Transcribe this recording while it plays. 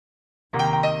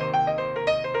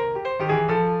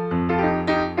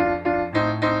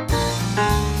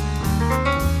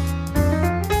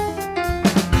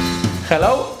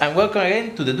Hello and welcome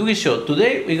again to the Doogee Show.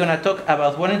 Today we're going to talk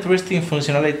about one interesting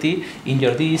functionality in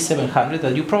your DG700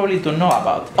 that you probably don't know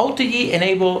about. OTG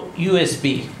enable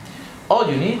USB. All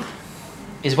you need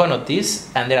is one of these,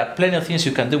 and there are plenty of things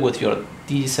you can do with your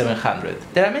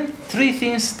DG700. There are main three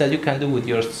things that you can do with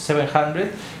your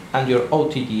 700 and your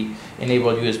OTG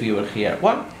enabled USB over here.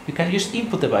 One, you can use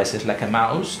input devices like a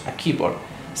mouse, a keyboard.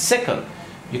 Second,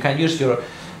 you can use your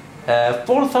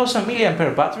 4000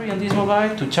 mAh battery on this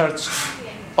mobile to charge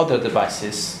other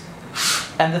devices.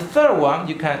 And the third one,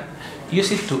 you can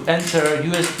use it to enter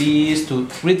USBs, to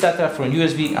read data from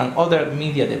USB and other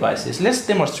media devices. Let's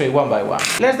demonstrate one by one.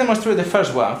 Let's demonstrate the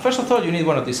first one. First of all, you need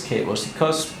one of these cables. It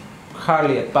costs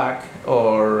hardly a buck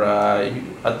or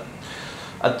 $1,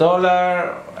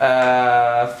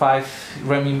 5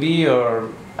 renminbi or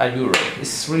 €1.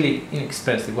 It's really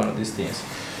inexpensive, one of these things.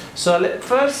 So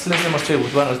first, let's demonstrate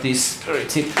with one of these very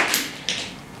cheap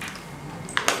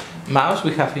mouse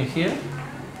we have in here.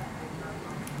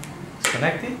 It's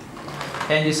connected,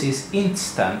 and you see it's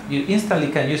instant. You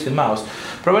instantly can use the mouse.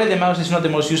 Probably the mouse is not the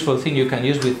most useful thing you can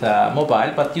use with a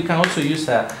mobile, but you can also use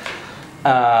a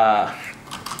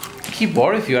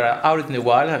keyboard if you are out in the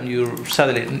wild and you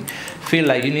suddenly feel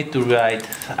like you need to write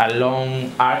a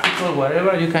long article,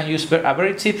 whatever. You can use a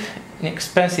very cheap,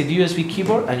 inexpensive USB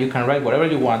keyboard and you can write whatever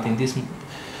you want in this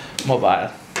mobile.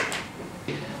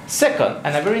 Second,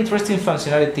 and a very interesting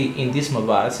functionality in this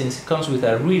mobile, since it comes with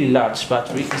a really large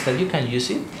battery, is that you can use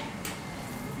it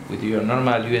with your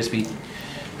normal USB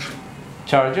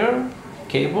charger,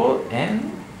 cable,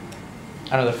 and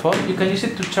another phone. You can use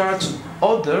it to charge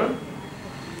other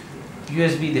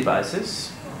USB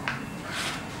devices.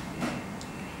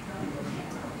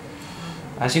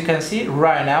 As you can see,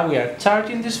 right now we are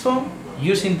charging this phone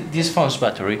using this phone's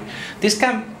battery. This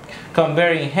can come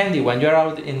very handy when you're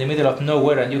out in the middle of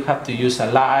nowhere and you have to use a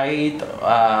light,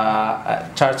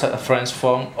 charge a friend's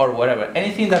phone or whatever.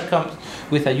 Anything that comes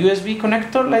with a USB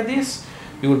connector like this,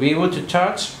 you will be able to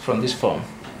charge from this phone.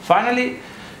 Finally,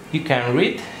 you can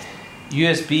read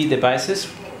USB devices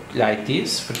like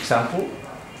this, for example,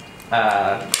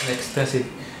 an expensive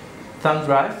thumb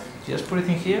drive. Just put it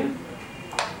in here.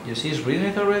 You see it's reading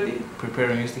it already,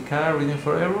 preparing SD card, reading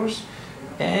for errors,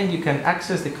 and you can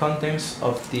access the contents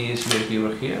of this USB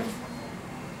over here.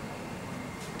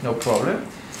 No problem.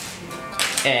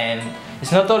 And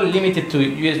it's not only limited to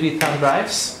USB thumb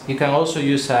drives. You can also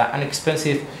use an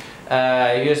expensive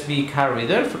USB card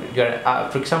reader.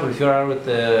 For example, if you're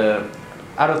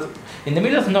in the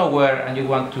middle of nowhere and you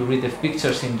want to read the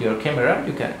pictures in your camera,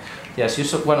 you can just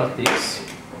use one of these.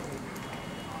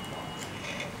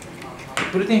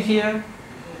 Put it in here,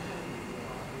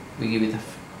 we give it a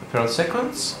pair of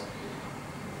seconds.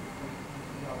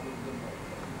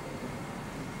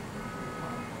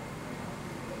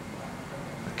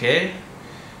 Okay,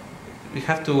 we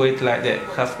have to wait like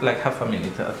half a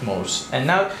minute at most. And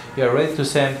now you are ready to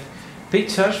send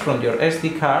pictures from your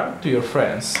SD card to your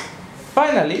friends.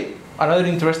 Finally, another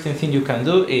interesting thing you can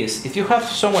do is, if you have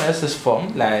someone else's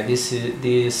phone, like this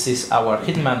is our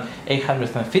Hitman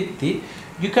 850,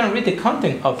 you can read the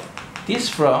content of this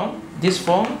phone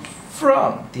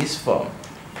from this phone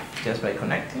just by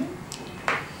connecting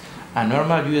a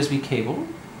normal USB cable.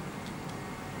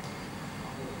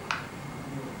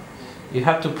 You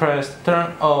have to press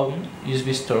turn on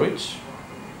USB storage.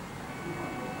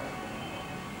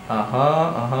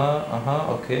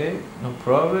 Okay, no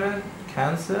problem.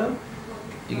 Cancel.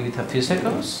 You give it a few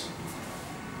seconds,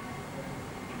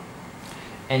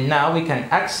 and now we can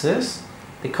access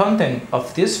the content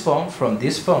of this phone from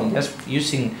this phone, just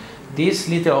using this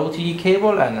little OTG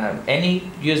cable and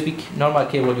any USB normal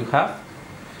cable you have.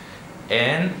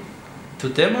 And to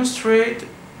demonstrate,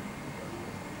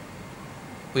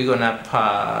 we're gonna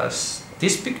pass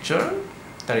this picture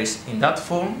that is in that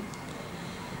phone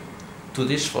to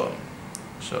this phone.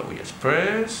 So we just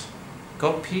press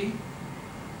copy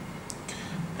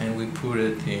and we put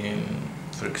it in,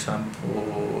 for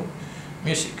example,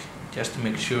 music, just to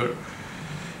make sure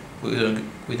we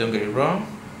don't get it wrong.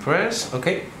 Press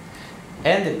OK,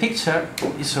 and the picture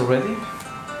is already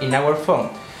in our phone.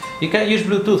 You can use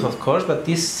Bluetooth, of course, but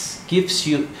this gives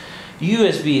you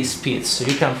USB speeds, so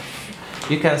you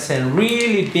can send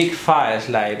really big files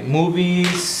like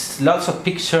movies, lots of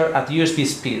pictures at USB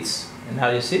speeds. And now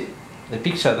you see the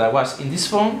picture that was in this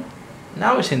phone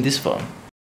now is in this phone.